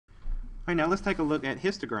Alright, now let's take a look at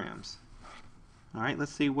histograms. Alright,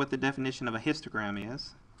 let's see what the definition of a histogram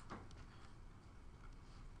is.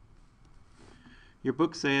 Your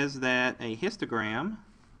book says that a histogram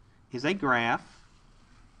is a graph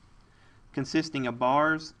consisting of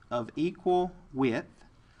bars of equal width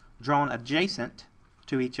drawn adjacent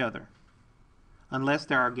to each other, unless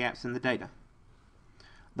there are gaps in the data.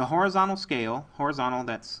 The horizontal scale, horizontal,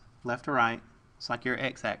 that's left to right, it's like your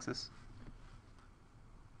x-axis.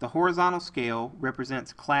 The horizontal scale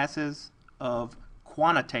represents classes of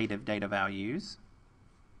quantitative data values,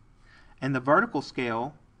 and the vertical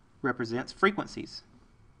scale represents frequencies.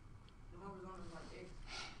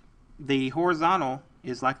 The horizontal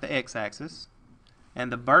is like the x-axis,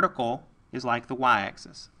 and the vertical is like the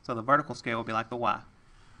y-axis. So the vertical scale will be like the y.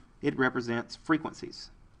 It represents frequencies.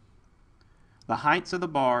 The heights of the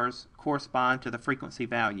bars correspond to the frequency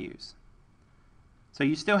values. So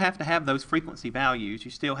you still have to have those frequency values.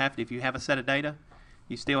 You still have to, if you have a set of data,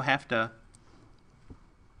 you still have to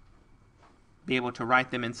be able to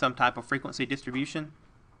write them in some type of frequency distribution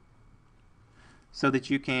so that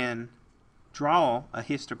you can draw a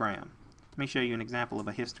histogram. Let me show you an example of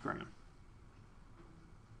a histogram.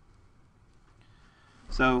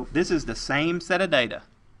 So this is the same set of data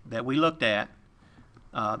that we looked at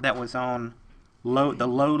that was on the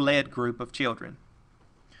low lead group of children.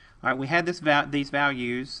 All right, we had these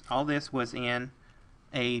values. All this was in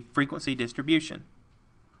a frequency distribution.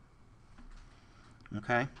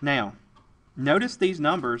 Okay, now notice these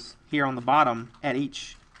numbers here on the bottom at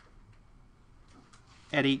each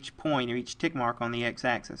point or each tick mark on the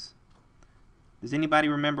x-axis. Does anybody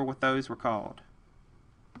remember what those were called?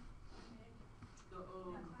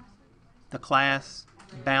 The class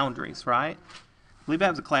boundaries, right? I believe that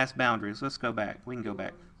was the class boundaries. Let's go back. We can go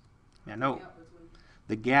back. Yeah, no.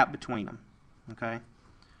 The gap between them. Okay?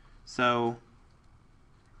 So,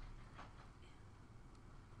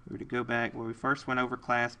 we were to go back where we first went over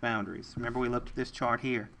class boundaries. Remember we looked at this chart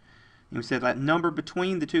here. And we said that number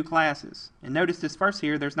between the two classes. And notice this first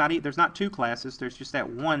here, there's not two classes, there's just that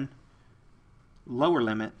one lower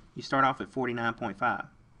limit. You start off at 49.5.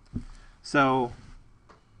 So,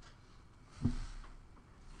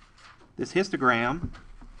 this histogram,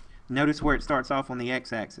 notice where it starts off on the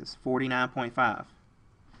x-axis, 49.5.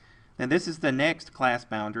 Then this is the next class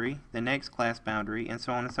boundary, the next class boundary, and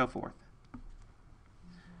so on and so forth.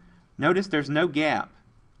 Notice there's no gap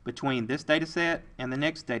between this data set and the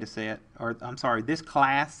next data set, or I'm sorry, this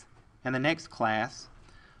class and the next class,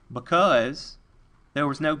 because there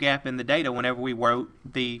was no gap in the data whenever we wrote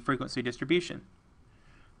the frequency distribution.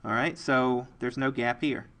 All right, so there's no gap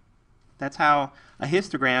here. That's how a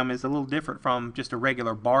histogram is a little different from just a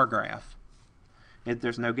regular bar graph.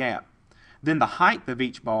 There's no gap. Then the height of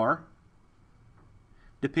each bar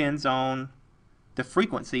depends on the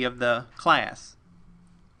frequency of the class.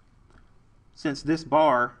 Since this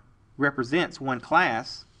bar represents one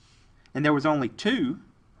class, and there was only two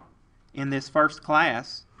in this first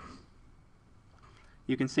class,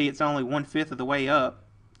 you can see it's only 1/5 of the way up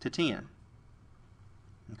to 10.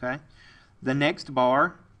 Okay? The next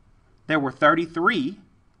bar, there were 33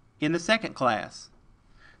 in the second class.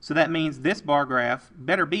 So that means this bar graph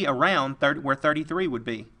better be around where 33 would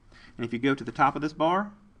be. And if you go to the top of this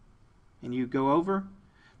bar and you go over,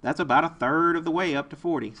 that's about 1/3 of the way up to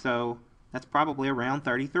 40. So that's probably around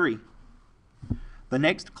 33. The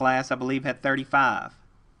next class, I believe, had 35.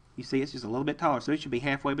 You see, it's just a little bit taller, so it should be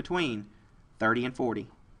halfway between 30 and 40.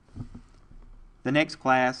 The next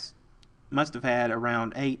class must have had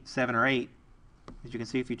around 7 or 8. As you can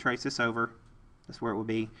see, if you trace this over, that's where it would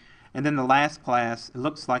be. And then the last class, it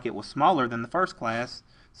looks like it was smaller than the first class.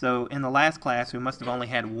 So in the last class, we must have only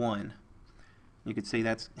had 1. You can see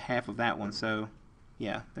that's half of that one. So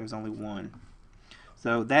yeah, there's only 1.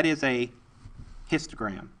 So that is a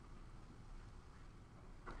histogram.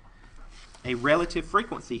 A relative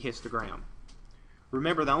frequency histogram.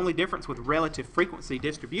 Remember, the only difference with relative frequency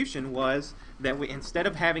distribution was that instead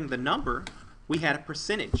of having the number, we had a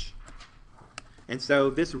percentage. And so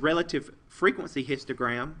this relative frequency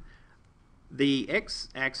histogram, the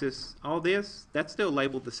x-axis, all this, that's still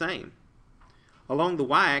labeled the same. Along the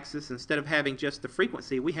y-axis, instead of having just the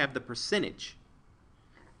frequency, we have the percentage.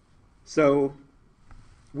 So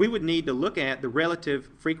we would need to look at the relative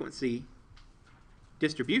frequency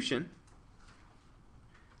distribution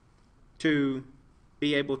to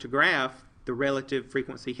be able to graph the relative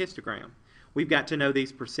frequency histogram. We've got to know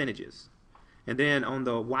these percentages. And then on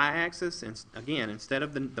the y-axis, and again, instead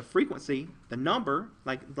of the frequency, the number,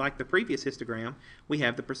 like the previous histogram, we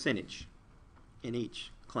have the percentage in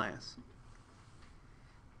each class.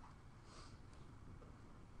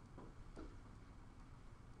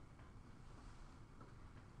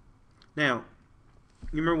 Now,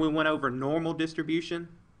 you remember we went over normal distribution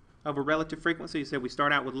of a relative frequency? You said we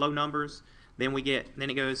start out with low numbers, then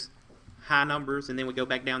it goes high numbers, and then we go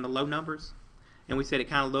back down to low numbers. And we said it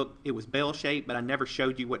kind of looked, it was bell-shaped, but I never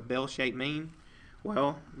showed you what bell-shaped mean.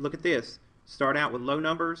 Well, look at this. Start out with low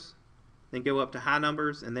numbers, then go up to high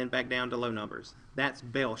numbers, and then back down to low numbers. That's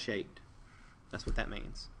bell-shaped. That's what that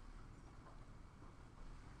means.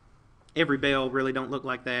 Every bell really don't look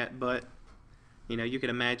like that, but you know, you could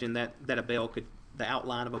imagine that a bell could, the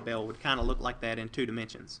outline of a bell would kind of look like that in 2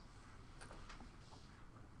 dimensions.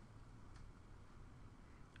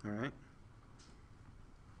 All right.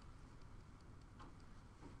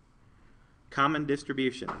 Common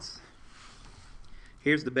distributions.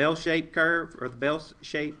 Here's the bell-shaped curve, or the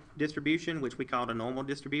bell-shaped distribution, which we call a normal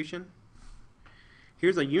distribution.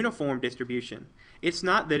 Here's a uniform distribution. It's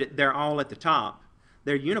not that they're all at the top.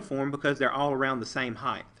 They're uniform because they're all around the same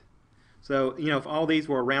height. So, you know, if all these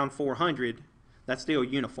were around 400, that's still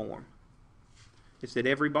uniform. It's that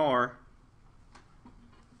every bar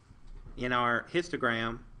in our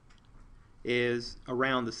histogram is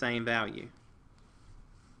around the same value.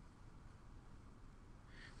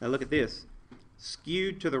 Now look at this.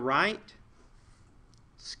 Skewed to the right,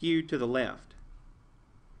 skewed to the left.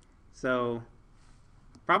 So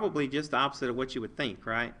probably just the opposite of what you would think,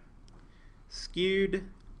 right? Skewed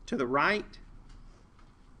to the right,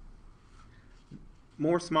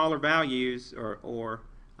 more smaller values, or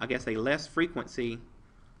I guess a less frequency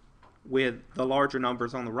with the larger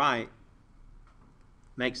numbers on the right,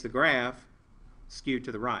 makes the graph skewed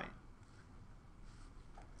to the right.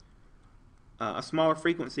 A smaller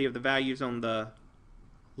frequency of the values on the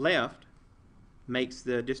left makes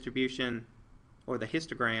the distribution, or the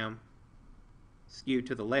histogram, skewed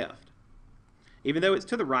to the left. Even though it's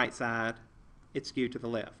to the right side, it's skewed to the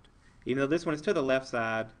left. Even though this one is to the left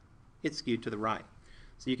side, it's skewed to the right.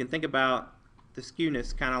 So you can think about the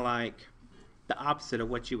skewness kind of like the opposite of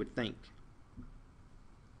what you would think.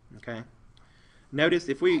 Okay. Notice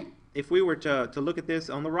if we were to look at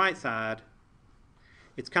this on the right side,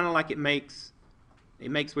 it's kind of like it makes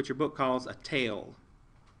what your book calls a tail.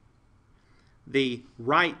 The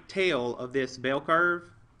right tail of this bell curve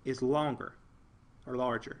is longer or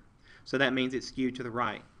larger. So that means it's skewed to the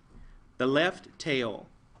right. The left tail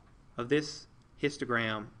of this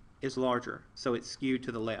histogram is larger, so it's skewed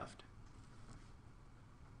to the left.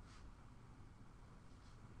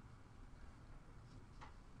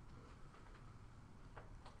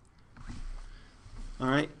 All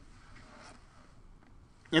right.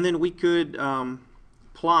 And then we could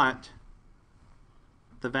plot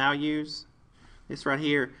the values. This right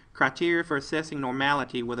here, criteria for assessing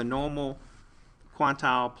normality with a normal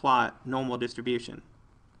quantile plot normal distribution.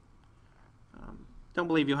 Don't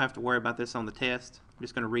believe you'll have to worry about this on the test. I'm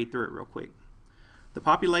just going to read through it real quick. The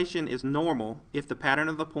population is normal if the pattern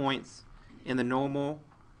of the points in the normal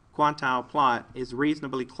quantile plot is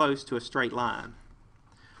reasonably close to a straight line.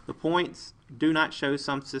 The points do not show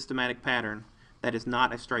some systematic pattern that is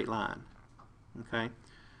not a straight line. Okay,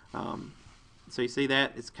 so you see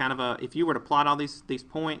that it's kind of a, if you were to plot all these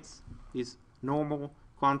points, these normal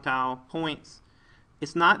quantile points,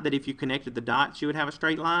 it's not that if you connected the dots you would have a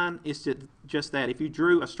straight line. It's just that if you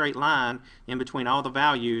drew a straight line in between all the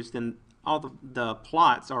values, then all the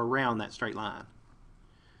plots are around that straight line.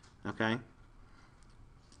 Okay,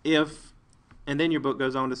 and then your book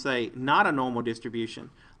goes on to say not a normal distribution.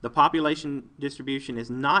 The population distribution is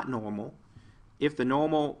not normal if the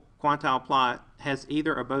normal quantile plot has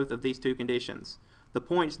either or both of these two conditions. The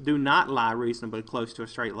points do not lie reasonably close to a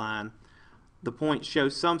straight line. The points show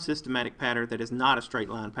some systematic pattern that is not a straight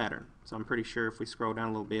line pattern. So I'm pretty sure if we scroll down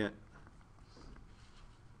a little bit,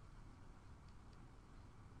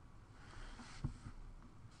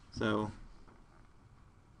 so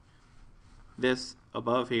this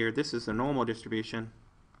above here, this is the normal distribution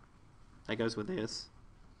that goes with this.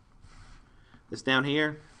 This down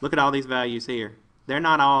here, look at all these values here. They're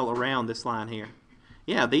not all around this line here.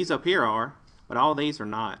 Yeah, these up here are, but all these are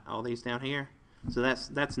not. All these down here. So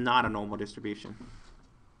that's not a normal distribution.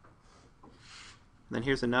 Then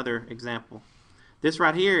here's another example. This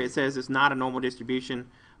right here, it says it's not a normal distribution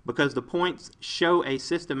because the points show a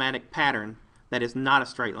systematic pattern that is not a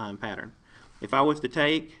straight line pattern. If I was to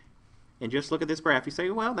take and just look at this graph, you say,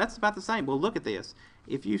 well, that's about the same. Well, look at this.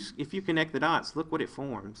 If you connect the dots, look what it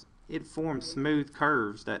forms. It forms smooth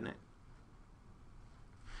curves, doesn't it?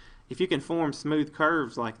 If you can form smooth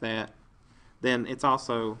curves like that, then it's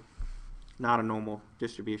also not a normal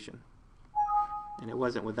distribution. And it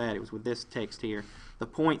wasn't with that, it was with this text here. The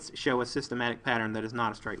points show a systematic pattern that is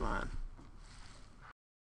not a straight line.